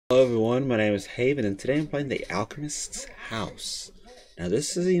Hello everyone, my name is Haven and today I'm playing the Alchemist's house. Now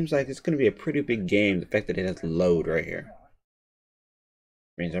this seems like it's going to be a pretty big game. The fact that it has load right here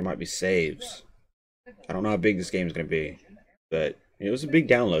means there might be saves. I don't know how big this game is going to be, but it was a big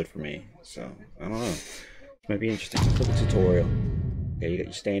download for me, so I don't know. It might be interesting. Let's look at the tutorial. Okay, you got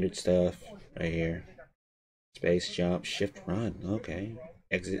your standard stuff right here. Space, jump, shift, run. Okay.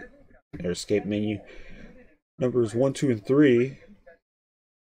 Exit or escape menu. Numbers 1, 2, and 3.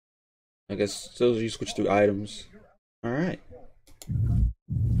 I guess those you switch through items. Alright.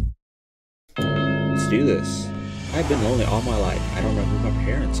 Let's do this. I've been lonely all my life. I don't know who my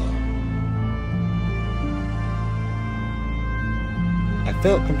parents are. I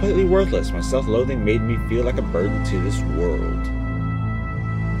felt completely worthless. My self-loathing made me feel like a burden to this world.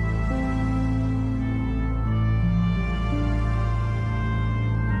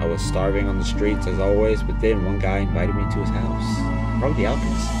 I was starving on the streets as always, but then one guy invited me to his house. Probably the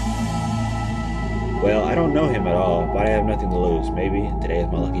Alchemist. Well, I don't know him at all, but I have nothing to lose. Maybe today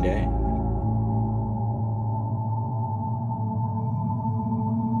is my lucky day.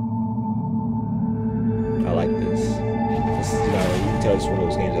 I like this. This is, you can tell it's one of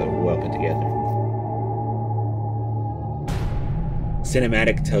those games that are well put together.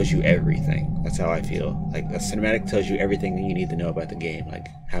 Cinematic tells you everything. That's how I feel. Like, a cinematic tells you everything that you need to know about the game. Like,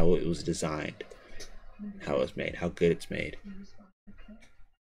 how it was designed, how it was made, how good it's made.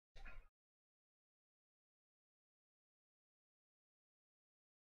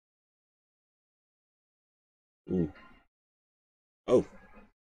 Ooh. Oh.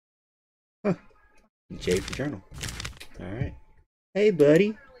 Huh. J for journal. Alright. Hey,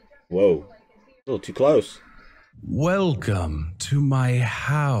 buddy. Whoa. A little too close. Welcome to my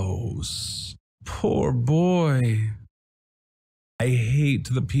house. Poor boy. I hate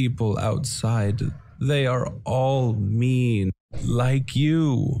the people outside. They are all mean. Like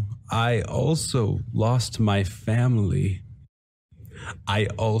you, I also lost my family. I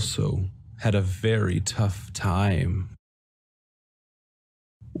also had a very tough time.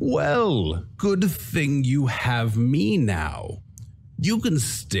 Well, good thing you have me now. You can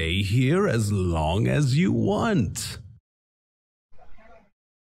stay here as long as you want.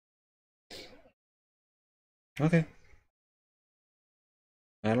 Okay.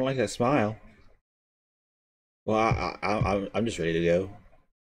 I don't like that smile. Well, I'm just ready to go.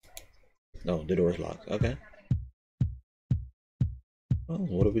 No, the door's locked. Okay. Oh,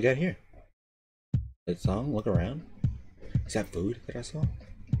 what do we got here? That song? Look around. Is that food that I saw?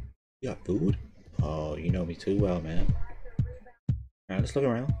 You got food? Oh, you know me too well, man. Alright, let's look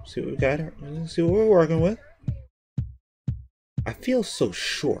around. See what we got here. Let's see what we're working with. I feel so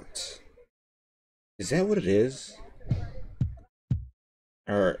short. Is that what it is?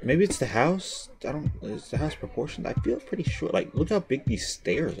 Or maybe it's the house? I don't. Is the house proportioned? I feel pretty short. Like, look how big these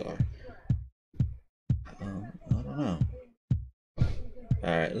stairs are. I don't know.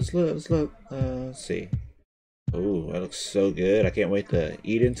 Alright, let's look. Let's see. Ooh, that looks so good. I can't wait to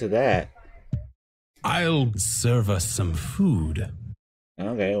eat into that. I'll serve us some food.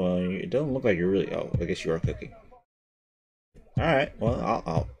 Okay, well, it doesn't look like you're really. Oh, I guess you are cooking. All right,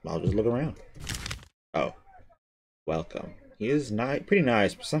 well, I'll just look around. Oh, welcome. He is pretty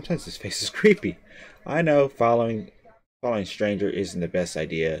nice, but sometimes his face is creepy. I know following stranger isn't the best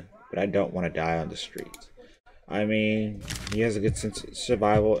idea, but I don't want to die on the street. I mean, he has a good sense of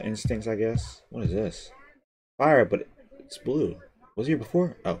survival instincts, I guess. What is this? Fire, but it's blue. Was he here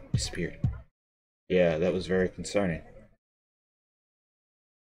before? Oh, disappeared. Yeah, that was very concerning.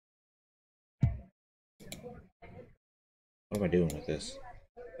 What am I doing with this?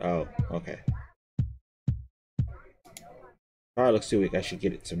 Oh, okay. Fire looks too weak. I should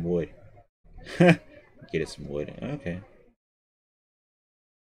get it some wood. Get it some wood. Okay.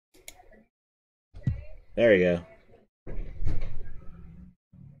 There we go.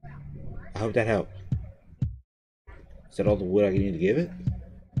 I hope that helped. Is that all the wood I need to give it?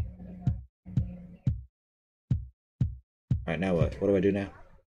 Alright, now what? What do I do now?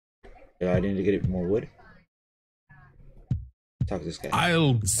 Do I need to get it more wood? Talk to this guy.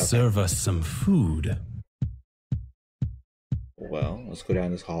 I'll serve us some food. Well, let's go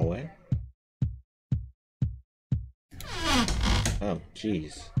down this hallway. Oh,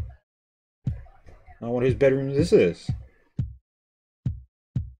 jeez. I don't know what his bedroom this is.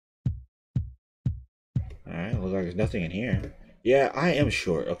 Alright, looks like there's nothing in here. Yeah, I am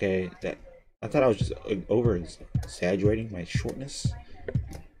short, okay? I thought I was just over exaggerating my shortness.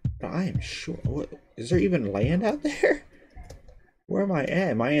 But I am short. What, is there even land out there? Where am I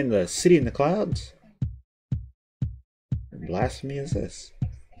at? Am I in the city in the clouds? What blasphemy is this?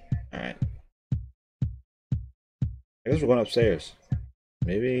 Alright. I guess we're going upstairs.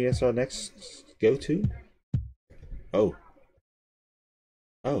 Maybe that's our next go-to? Oh.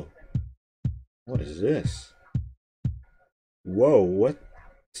 Oh. What is this? Whoa,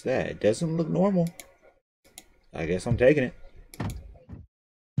 what's that? It doesn't look normal. I guess I'm taking it.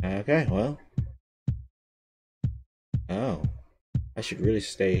 Okay, well. Oh. I should really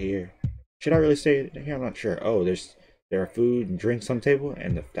stay here. Should I really stay here? I'm not sure. Oh, there are food and drinks on the table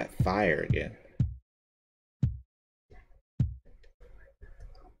and that fire again.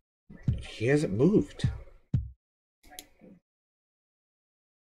 He hasn't moved.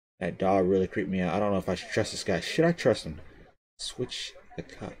 That dog really creeped me out. I don't know if I should trust this guy. Should I trust him? Switch the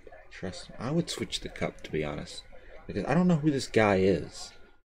cup. Trust him. I would switch the cup, to be honest. Because I don't know who this guy is.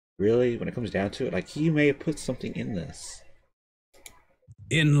 Really, when it comes down to it, like, he may have put something in this.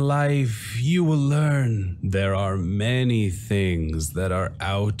 In life, you will learn there are many things that are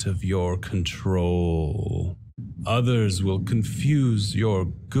out of your control. Others will confuse your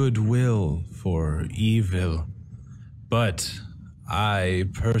goodwill for evil. But I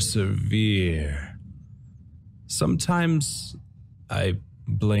persevere. Sometimes I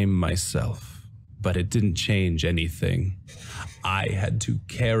blame myself, but it didn't change anything. I had to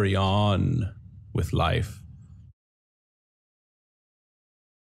carry on with life.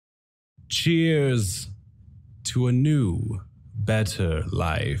 Cheers to a new, better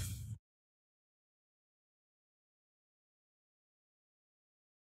life.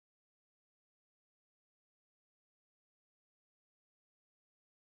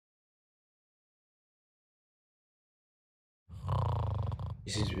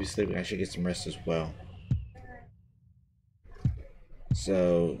 He seems to be sleeping. I should get some rest as well.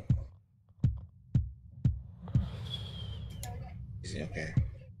 So, okay.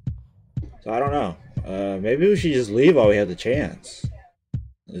 So I don't know. Maybe we should just leave while we have the chance.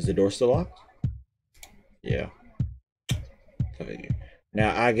 Is the door still locked? Yeah.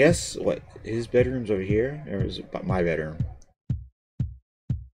 Now I guess what his bedroom's over here, or is it my bedroom?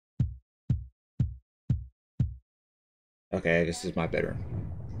 Okay, I guess this is my bedroom.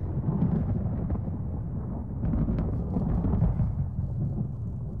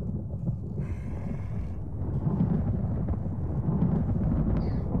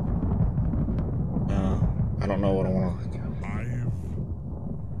 I don't know what I want to. I've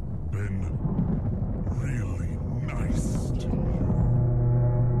been really nice to you.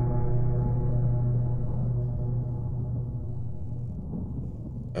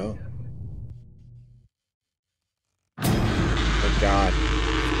 Oh. Oh God.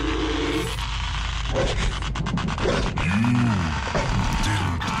 You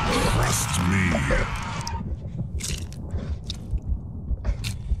didn't trust me.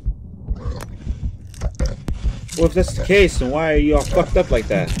 Well, if that's the case, then why are you all fucked up like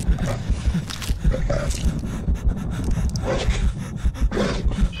that?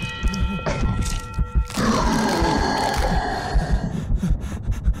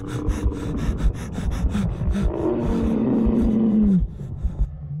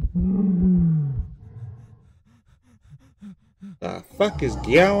 The fuck is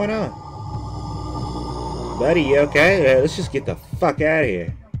going on? Buddy, you okay? Yeah, let's just get the fuck out of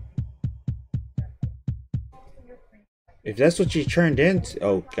here. If that's what you turned into...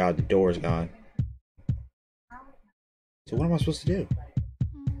 Oh God, the door's gone. So what am I supposed to do?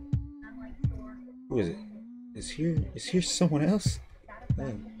 Who is it? Is here someone else?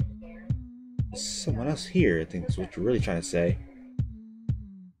 There's someone else here, I think is what you're really trying to say.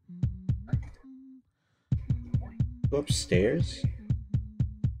 Go upstairs?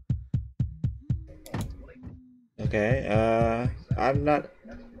 Okay, I'm not...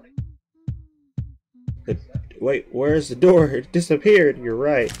 Wait, where's the door? It disappeared. You're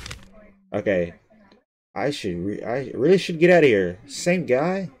right. Okay. I really should get out of here. Same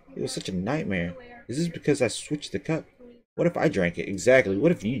guy? It was such a nightmare. Is this because I switched the cup? What if I drank it? Exactly.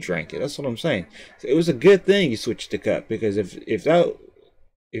 What if you drank it? That's what I'm saying. So it was a good thing you switched the cup, because if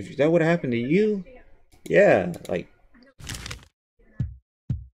that would have happened to you, yeah, like.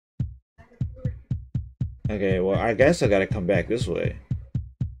 Okay, well, I guess I gotta come back this way.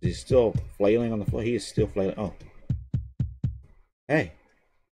 He's still flailing on the floor. He is still flailing. Oh. Hey.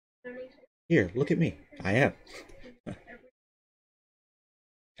 Here, look at me. I am.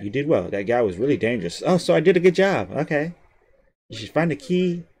 You did well. That guy was really dangerous. Oh, so I did a good job. Okay. You should find a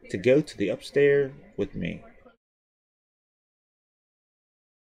key to go to the upstairs with me.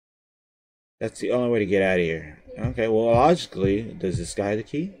 That's the only way to get out of here. Okay, well, logically, does this guy have the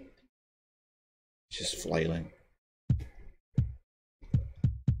key? He's just flailing.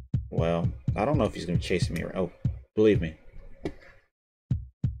 Well, I don't know if he's going to be chasing me around. Oh, believe me.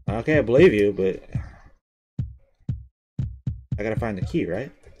 Okay, I believe you, but I gotta find the key,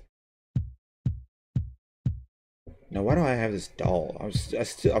 right? Now, why do I have this doll? I'm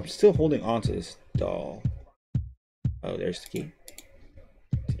still holding on to this doll. Oh, there's the key.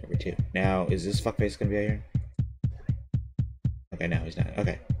 Number 2. Now, is this fuckface gonna be out here? Okay, no, he's not.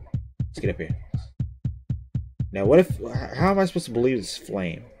 Okay, let's get up here. Now, what if? How am I supposed to believe this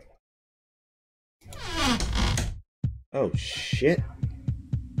flame? Oh shit!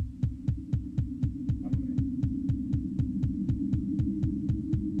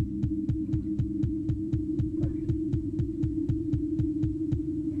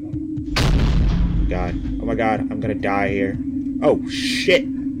 God. Oh my god, I'm gonna die here. Oh shit!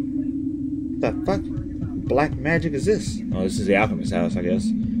 What the fuck? Black magic is this? Oh, this is the Alchemist house, I guess.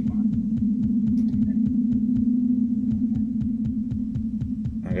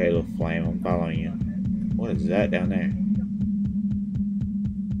 Okay, little flame, I'm following you. What is that down there?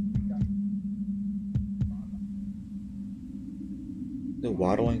 They're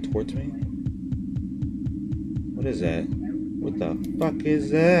waddling towards me? What is that? What the fuck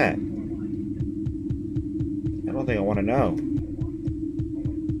is that? I don't think I want to know.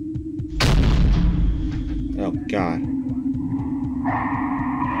 Oh god.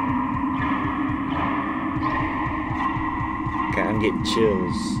 God, I'm getting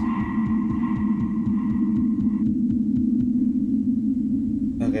chills.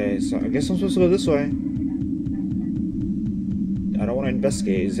 Okay, so I guess I'm supposed to go this way. I don't want to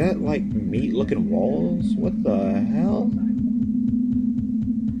investigate. Is that like meat looking walls? What the hell?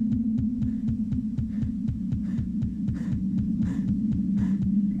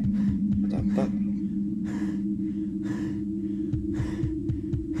 What the fuck?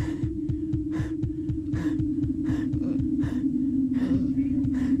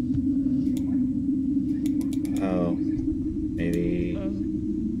 Oh, maybe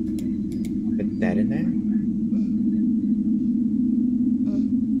put that in there?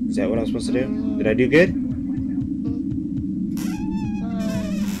 Is that what I'm supposed to do? Did I do good?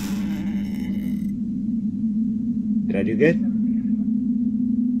 Did I do good?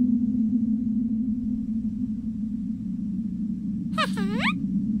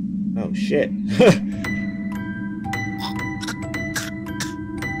 Oh shit.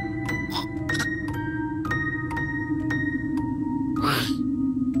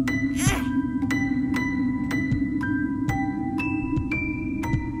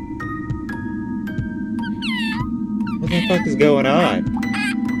 What the fuck is going on?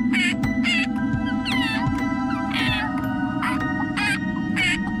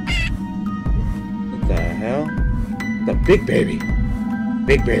 What the hell? The big baby.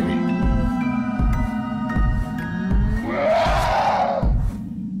 Big baby.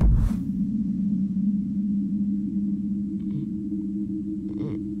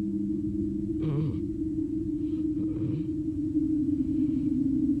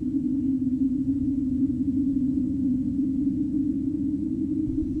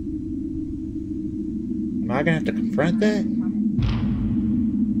 Am I gonna have to confront that?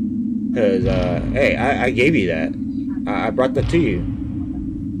 Because, hey, I gave you that. I brought that to you.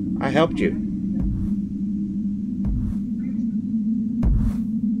 I helped you.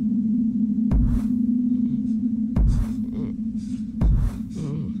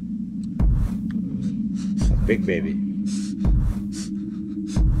 A big baby.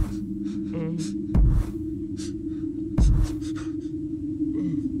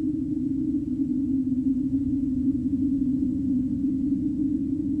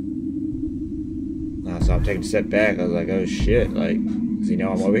 So I'm taking a step back. I was like, oh shit, like, does he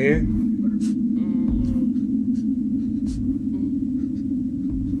know I'm over here?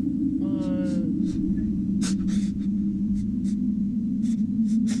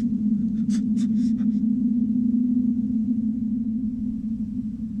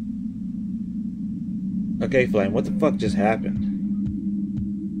 Okay, Flame, what the fuck just happened?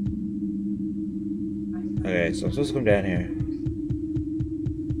 Okay, so I'm supposed to come down here.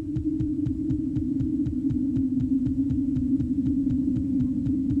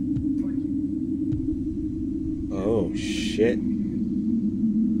 Oh, shit.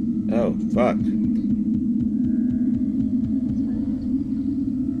 Oh, fuck.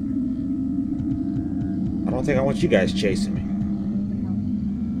 I don't think I want you guys chasing me.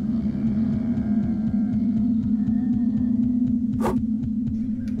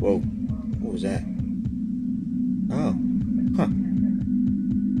 Whoa. What was that? Oh. Huh.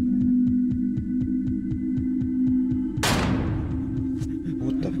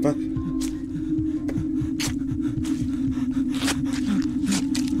 What the fuck?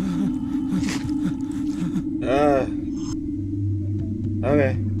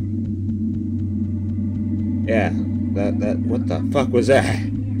 Okay. Yeah, what the fuck was that?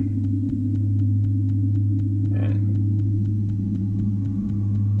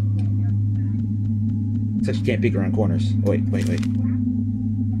 Except you can't peek around corners. Wait.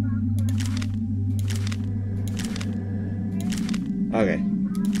 Okay.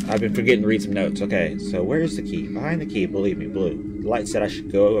 I've been forgetting to read some notes. Okay, so where is the key? Behind the key, believe me, blue. The light said I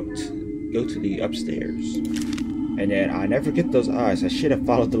should go to the upstairs. And then I never get those eyes. I should have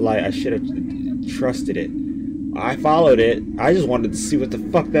followed the light. I should have trusted it. I followed it. I just wanted to see what the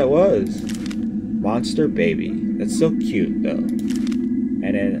fuck that was. Monster baby. That's so cute, though.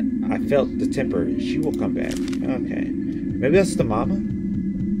 And then I felt the temper. She will come back. Okay. Maybe that's the mama?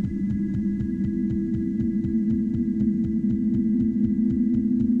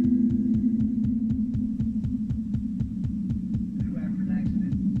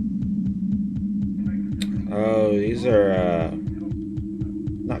 Oh, these are,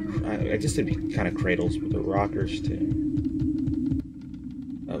 not, I guess they'd be kind of cradles, but they're rockers, too.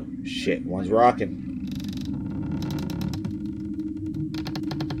 Oh, shit, one's rocking.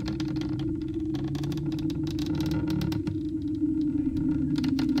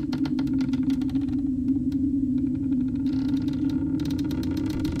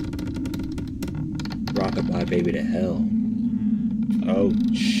 Rockabye baby to hell. Oh,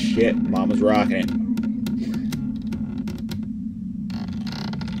 shit, mama's rocking it.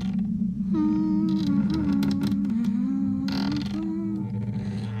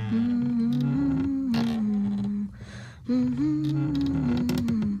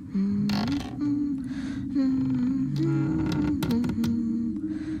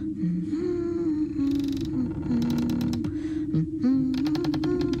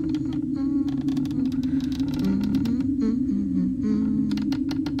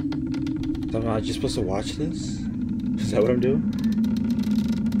 Am I just supposed to watch this? Is that what I'm doing?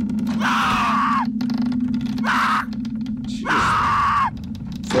 Jeez.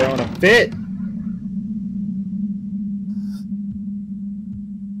 Throwing a fit!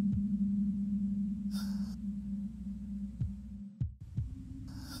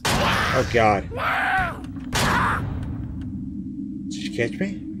 Oh god. Did you catch me?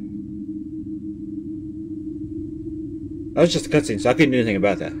 That was just a cutscene, so I couldn't do anything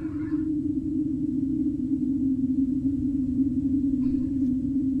about that.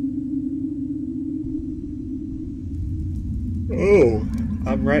 Oh,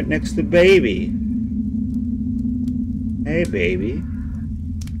 I'm right next to baby. Hey, baby.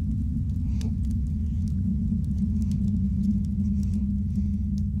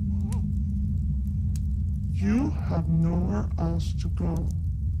 You have nowhere else to go.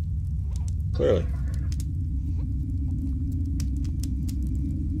 Clearly.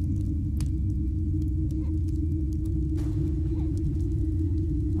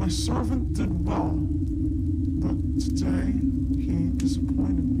 My servant did well, but today he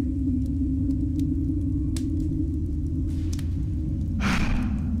disappointed me.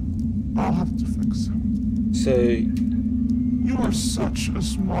 I'll have to fix him. So, You are such a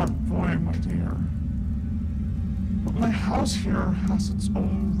smart boy, my dear. But my house here has its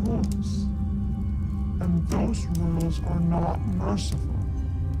own rules. And those rules are not merciful.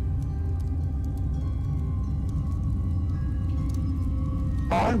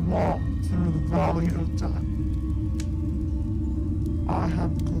 I walked through the valley of death. I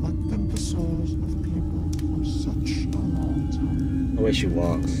have collected the souls of people for such a long time. the way she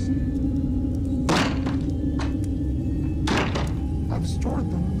walks. I've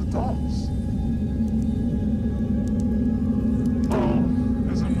stored them in the dolls.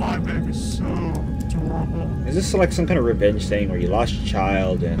 Oh, isn't my baby so adorable? Is this like some kind of revenge thing where you lost your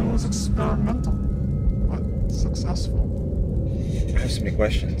child It and... was experimental, but successful. I have so many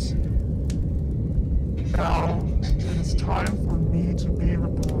questions. Now, it is time for me to be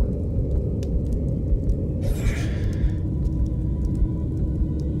reborn.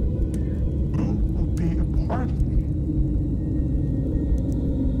 Who will be a part of me?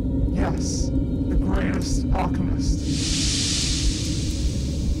 Yes, the greatest alchemist.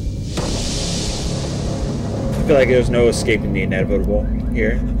 I feel like there's no escaping the inevitable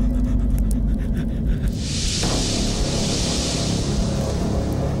here.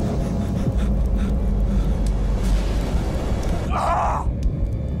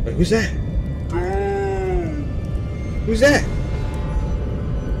 Wait, who's that? Who's that?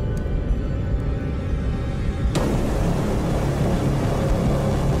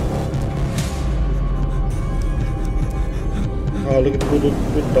 Oh, look at the little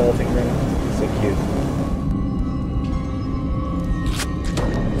doll thing running. So cute.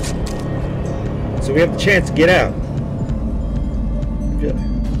 So we have the chance to get out.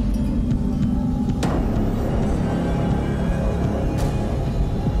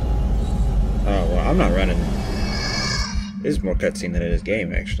 I'm not running. This is more cutscene than it is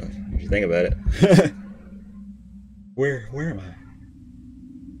game, actually, if you think about it. Where am I?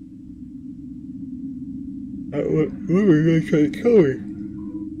 What are you guys trying to tell me?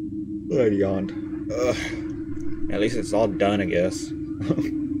 Oh, I yawned. Ugh. At least it's all done, I guess.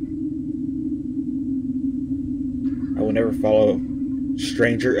 I will never follow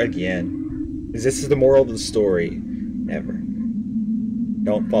stranger again. Because this is the moral of the story. Never.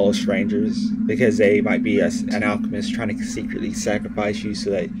 Don't follow strangers, because they might be an alchemist trying to secretly sacrifice you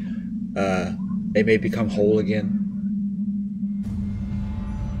so that they may become whole again.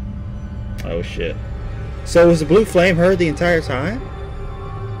 Oh shit. So was the blue flame heard the entire time?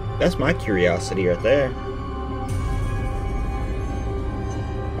 That's my curiosity right there.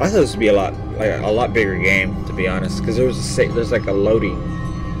 I thought this would be a lot bigger game, to be honest, because there's like a loading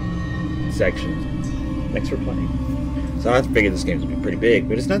section. Thanks for playing. So I figured this game would be pretty big,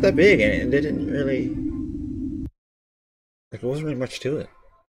 but it's not that big, and it didn't really, like, it wasn't really much to it.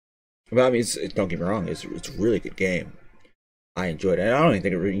 But I mean, don't get me wrong, it's a really good game. I enjoyed it. And I don't even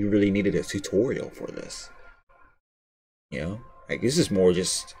think you really needed a tutorial for this. You know, like, this is more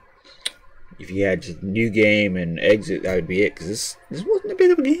just, if you had just new game and exit, that would be it. Because this wasn't a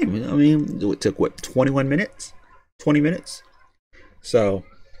big of a game. I mean, it took what, 21 minutes, 20 minutes. So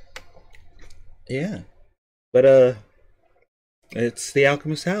yeah, but it's the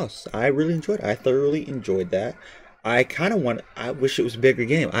Alchemist house. I really enjoyed it. I thoroughly enjoyed that. I wish it was a bigger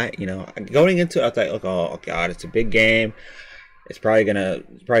game. Going into it, I thought, oh god, it's a big game. It's probably gonna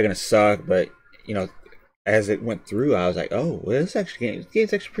suck. But as it went through, I was like, oh, well, this game's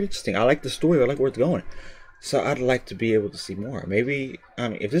actually pretty interesting. I like the story. I like where it's going. So I'd like to be able to see more. Maybe,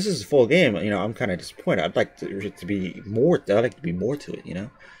 if this is a full game, I'm kind of disappointed. I'd like to be more. I'd like to be more to it,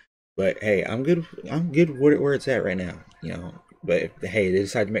 But hey, I'm good where it's at right now, But if they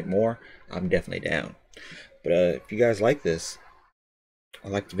decide to make more, I'm definitely down. But if you guys like this,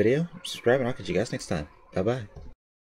 like the video, subscribe, and I'll catch you guys next time. Bye bye.